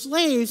your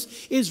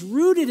slaves is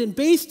rooted and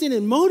based in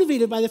and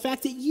motivated by the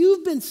fact that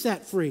you've been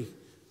set free.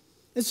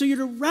 And so you're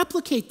to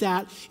replicate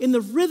that in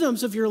the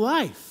rhythms of your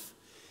life.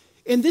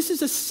 And this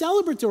is a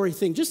celebratory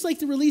thing, just like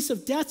the release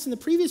of debts in the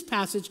previous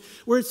passage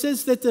where it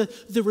says that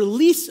the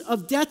release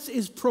of debts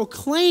is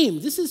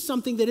proclaimed. This is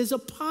something that is a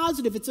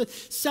positive. It's a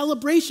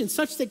celebration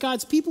such that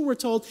God's people were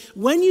told,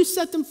 when you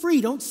set them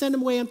free, don't send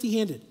them away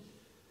empty-handed.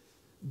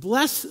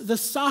 Bless the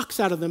socks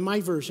out of them, my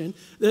version.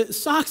 The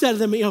socks out of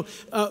them,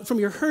 from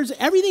your herds.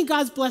 Everything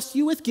God's blessed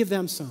you with, give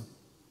them some.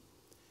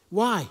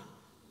 Why?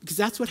 Because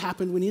that's what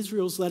happened when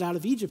Israel was led out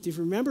of Egypt. If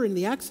you remember in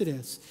the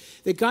Exodus,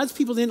 that God's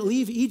people didn't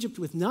leave Egypt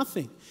with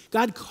nothing.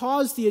 God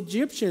caused the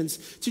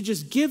Egyptians to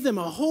just give them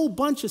a whole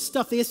bunch of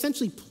stuff. They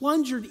essentially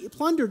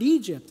plundered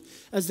Egypt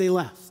as they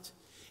left.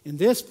 And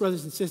this,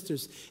 brothers and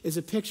sisters, is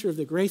a picture of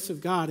the grace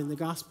of God in the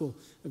gospel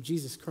of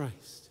Jesus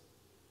Christ.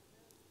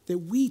 That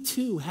we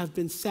too have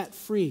been set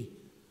free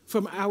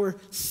from our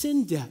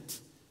sin debt.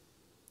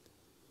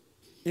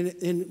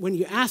 And when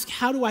you ask,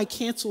 how do I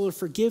cancel or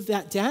forgive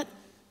that debt?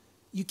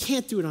 You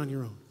can't do it on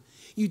your own.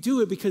 You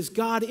do it because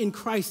God in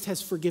Christ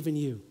has forgiven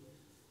you.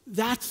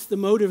 That's the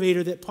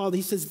motivator that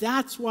he says,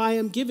 that's why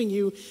I'm giving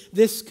you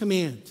this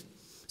command.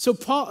 So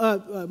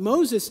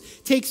Moses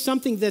takes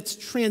something that's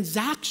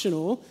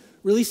transactional,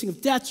 releasing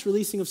of debts,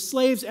 releasing of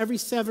slaves every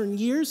 7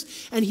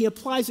 years, and he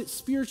applies it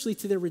spiritually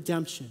to their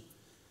redemption.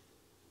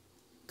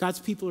 God's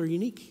people are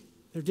unique.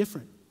 They're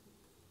different.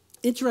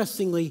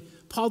 Interestingly,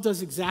 Paul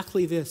does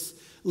exactly this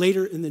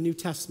later in the New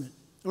Testament.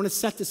 I want to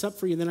set this up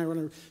for you, and then I want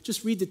to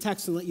just read the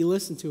text and let you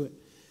listen to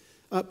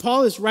it.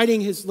 Paul is writing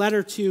his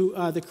letter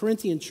to the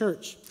Corinthian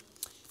church,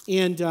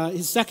 and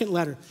his second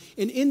letter.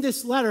 And in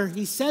this letter,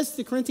 he says to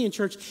the Corinthian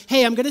church,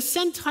 hey, I'm going to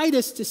send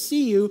Titus to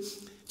see you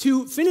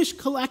to finish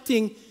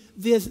collecting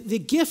the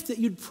gift that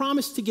you'd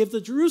promised to give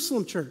the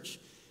Jerusalem church.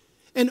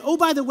 And oh,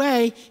 by the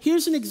way,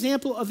 here's an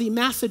example of the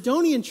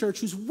Macedonian church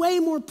who's way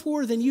more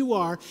poor than you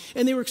are,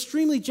 and they were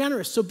extremely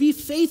generous. So be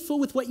faithful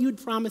with what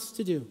you'd promised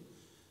to do.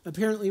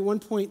 Apparently, at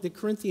one point, the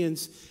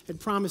Corinthians had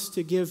promised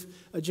to give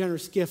a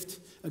generous gift,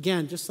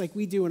 again, just like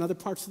we do in other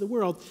parts of the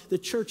world, the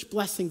church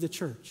blessing the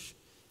church.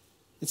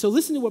 And so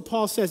listen to what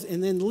Paul says,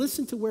 and then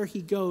listen to where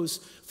he goes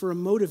for a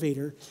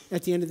motivator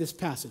at the end of this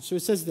passage. So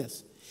it says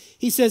this.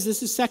 He says,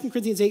 this is 2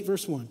 Corinthians 8,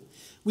 verse 1.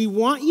 We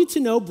want you to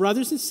know,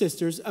 brothers and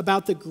sisters,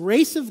 about the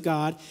grace of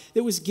God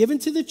that was given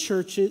to the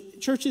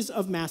churches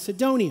of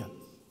Macedonia.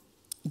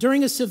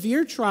 During a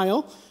severe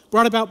trial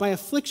brought about by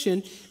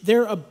affliction,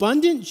 their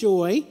abundant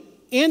joy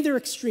and their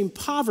extreme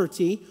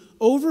poverty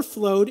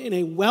overflowed in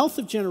a wealth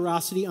of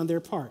generosity on their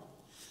part.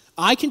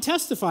 I can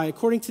testify,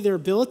 according to their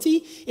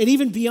ability, and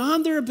even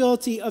beyond their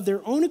ability of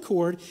their own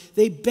accord,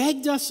 they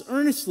begged us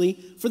earnestly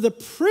for the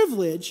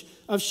privilege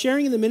of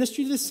sharing in the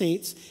ministry of the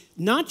saints,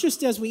 not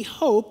just as we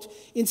hoped.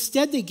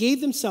 Instead, they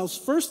gave themselves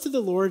first to the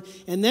Lord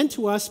and then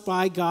to us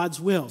by God's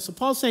will. So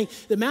Paul's saying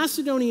the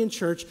Macedonian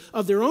church,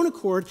 of their own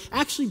accord,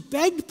 actually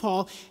begged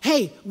Paul,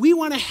 hey, we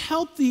want to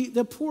help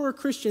the poorer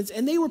Christians,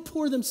 and they were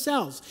poor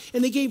themselves.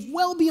 And they gave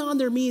well beyond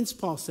their means,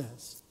 Paul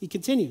says. He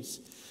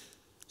continues,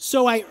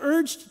 so I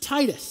urged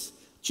Titus,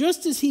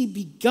 just as he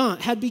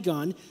had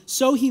begun,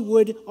 so he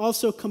would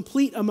also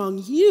complete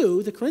among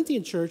you, the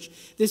Corinthian church,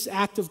 this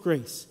act of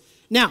grace.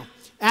 Now,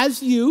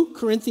 as you,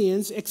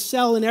 Corinthians,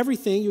 excel in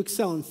everything, you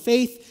excel in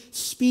faith,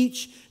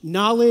 speech,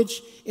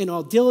 knowledge, in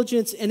all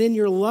diligence, and in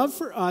your love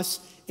for us,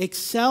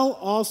 excel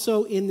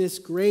also in this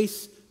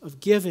grace of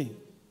giving.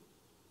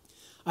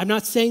 I'm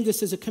not saying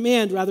this as a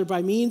command, rather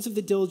by means of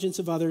the diligence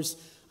of others,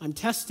 I'm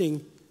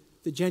testing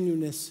the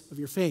genuineness of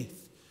your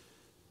faith.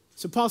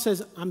 So Paul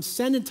says, I'm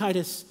sending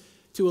Titus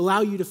to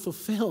allow you to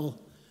fulfill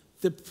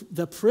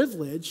the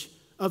privilege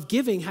of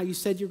giving how you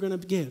said you're going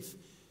to give,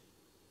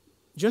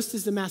 just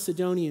as the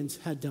Macedonians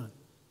had done.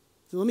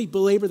 So let me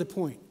belabor the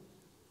point.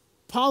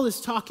 Paul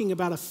is talking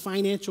about a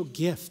financial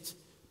gift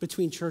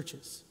between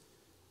churches.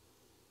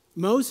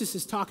 Moses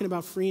is talking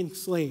about freeing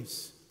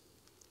slaves.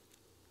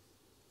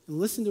 And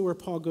listen to where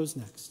Paul goes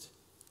next.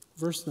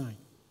 Verse 9.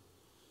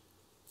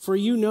 For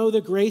you know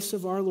the grace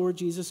of our Lord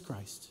Jesus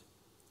Christ,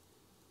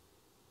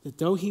 that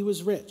though he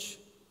was rich,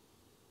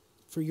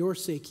 for your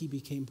sake he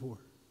became poor,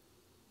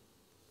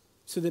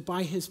 so that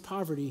by his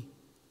poverty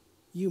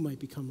you might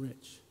become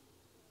rich.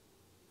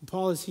 And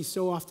Paul, as he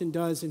so often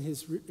does in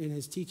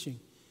his teaching,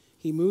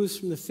 he moves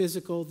from the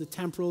physical, the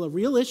temporal, a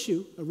real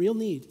issue, a real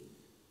need,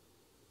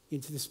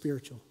 into the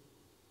spiritual.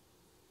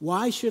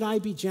 Why should I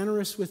be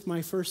generous with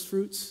my first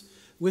fruits,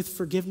 with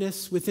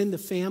forgiveness within the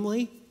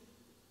family?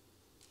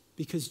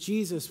 Because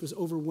Jesus was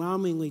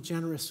overwhelmingly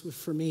generous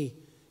for me,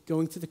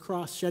 going to the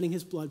cross, shedding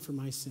his blood for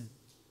my sin.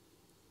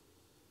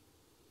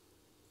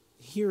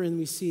 Herein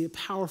we see a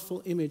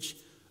powerful image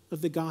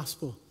of the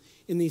gospel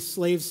in these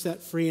slaves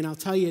set free. And I'll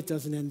tell you, it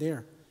doesn't end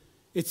there.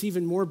 It's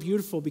even more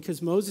beautiful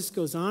because Moses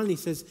goes on and he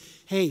says,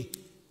 hey,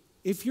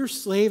 if your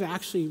slave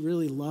actually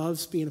really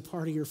loves being a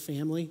part of your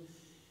family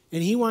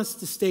and he wants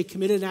to stay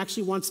committed and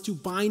actually wants to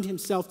bind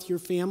himself to your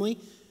family,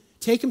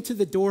 take him to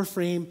the door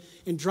frame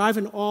and drive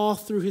an awl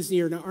through his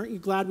ear. Now, aren't you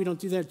glad we don't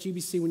do that at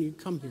GBC when you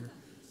come here?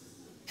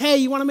 Hey,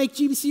 you want to make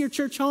GBC your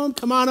church home?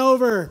 Come on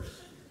over.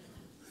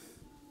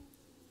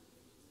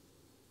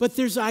 But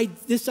there's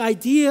this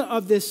idea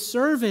of this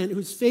servant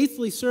who's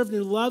faithfully served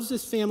and loves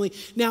his family,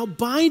 now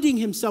binding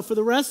himself for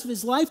the rest of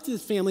his life to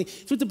this family.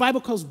 It's what the Bible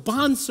calls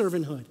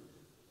bondservanthood.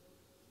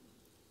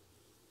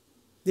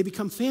 They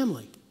become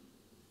family.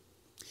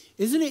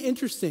 Isn't it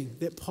interesting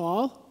that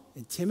Paul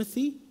and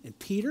Timothy and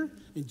Peter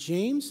and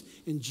James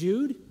and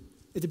Jude,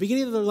 at the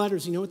beginning of their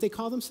letters, you know what they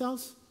call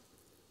themselves?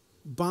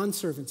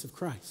 Bondservants of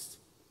Christ.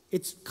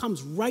 It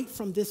comes right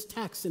from this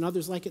text and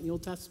others like it in the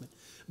Old Testament.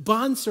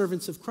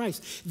 Bondservants of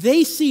Christ.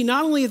 They see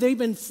not only have they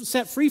been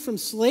set free from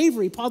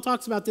slavery, Paul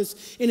talks about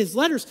this in his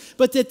letters,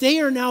 but that they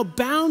are now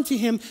bound to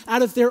him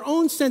out of their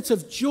own sense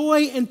of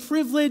joy and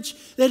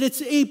privilege, that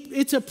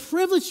it's a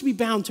privilege to be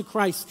bound to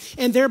Christ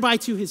and thereby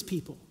to his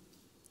people.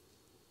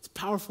 It's a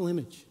powerful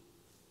image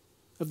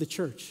of the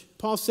church.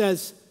 Paul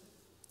says,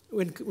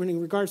 when in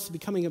regards to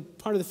becoming a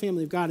part of the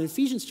family of God. In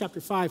Ephesians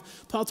chapter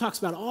 5, Paul talks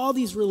about all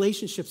these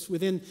relationships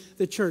within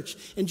the church.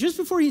 And just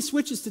before he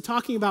switches to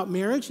talking about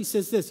marriage, he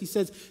says this. He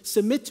says,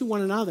 submit to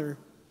one another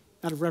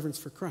out of reverence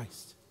for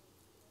Christ.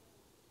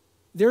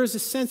 There is a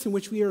sense in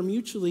which we are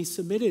mutually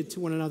submitted to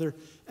one another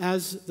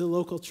as the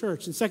local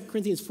church. In 2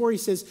 Corinthians 4, he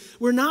says,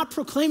 we're not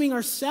proclaiming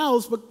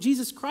ourselves, but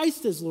Jesus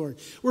Christ as Lord.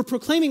 We're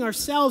proclaiming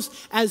ourselves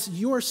as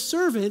your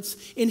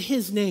servants in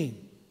his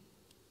name.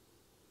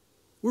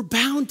 We're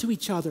bound to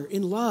each other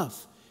in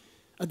love.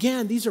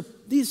 Again,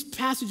 these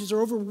passages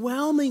are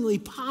overwhelmingly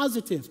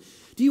positive.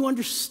 Do you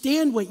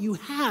understand what you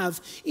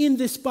have in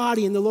this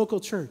body in the local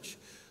church?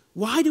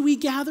 Why do we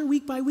gather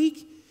week by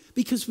week?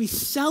 Because we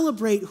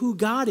celebrate who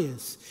God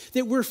is,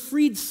 that we're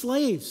freed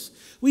slaves.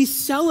 We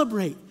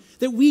celebrate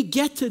that we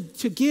get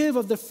to give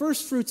of the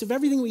first fruits of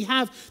everything we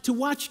have to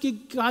watch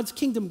God's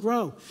kingdom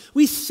grow.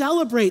 We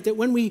celebrate that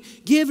when we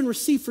give and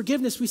receive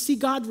forgiveness, we see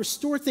God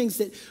restore things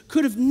that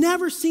could have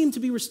never seemed to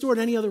be restored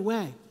any other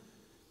way.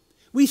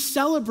 We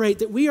celebrate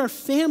that we are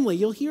family.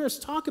 You'll hear us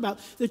talk about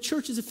the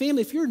church as a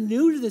family. If you're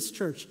new to this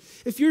church,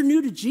 if you're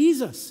new to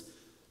Jesus,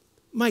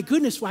 my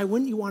goodness, why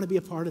wouldn't you want to be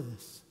a part of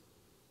this?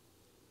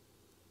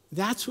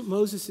 That's what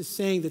Moses is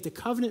saying, that the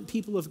covenant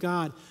people of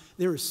God,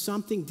 there is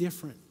something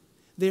different.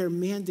 They are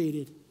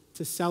mandated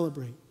to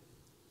celebrate.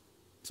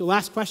 So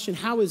last question,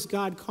 how is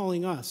God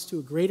calling us to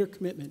a greater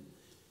commitment,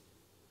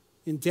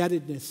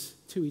 indebtedness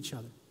to each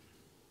other?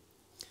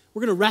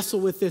 We're going to wrestle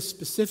with this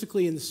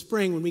specifically in the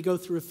spring when we go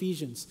through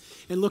Ephesians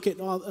and look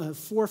at all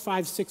 4,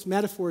 5, 6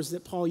 metaphors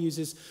that Paul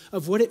uses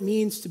of what it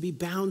means to be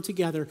bound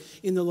together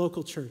in the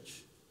local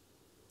church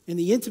and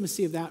the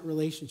intimacy of that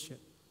relationship.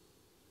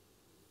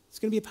 It's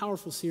going to be a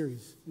powerful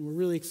series, and we're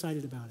really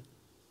excited about it.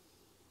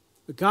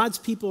 But God's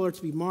people are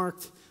to be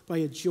marked by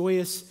a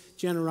joyous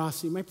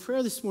generosity. My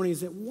prayer this morning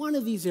is that one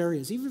of these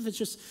areas, even if it's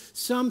just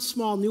some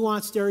small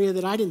nuanced area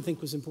that I didn't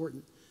think was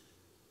important,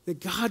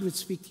 that God would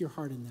speak to your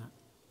heart in that.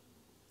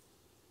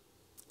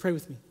 Pray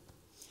with me.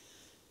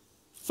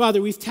 Father,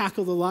 we've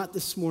tackled a lot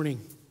this morning,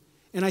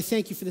 and I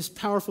thank you for this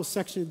powerful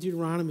section of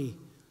Deuteronomy,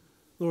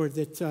 Lord,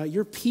 that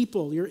your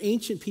people, your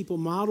ancient people,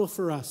 model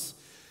for us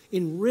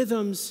in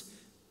rhythms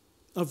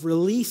of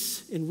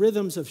release, in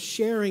rhythms of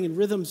sharing, in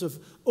rhythms of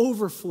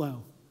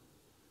overflow,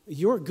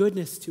 your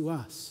goodness to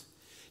us.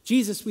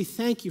 Jesus, we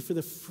thank you for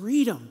the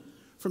freedom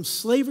from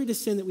slavery to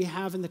sin that we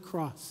have in the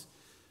cross.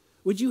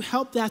 Would you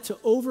help that to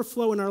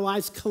overflow in our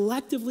lives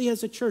collectively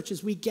as a church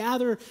as we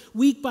gather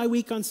week by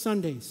week on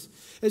Sundays,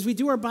 as we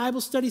do our Bible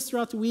studies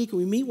throughout the week and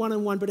we meet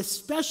one-on-one, but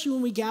especially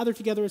when we gather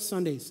together on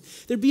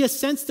Sundays, there'd be a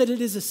sense that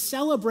it is a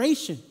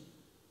celebration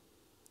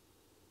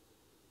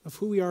of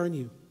who we are in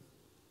you.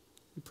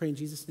 We pray in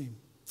Jesus' name.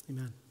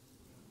 Amen.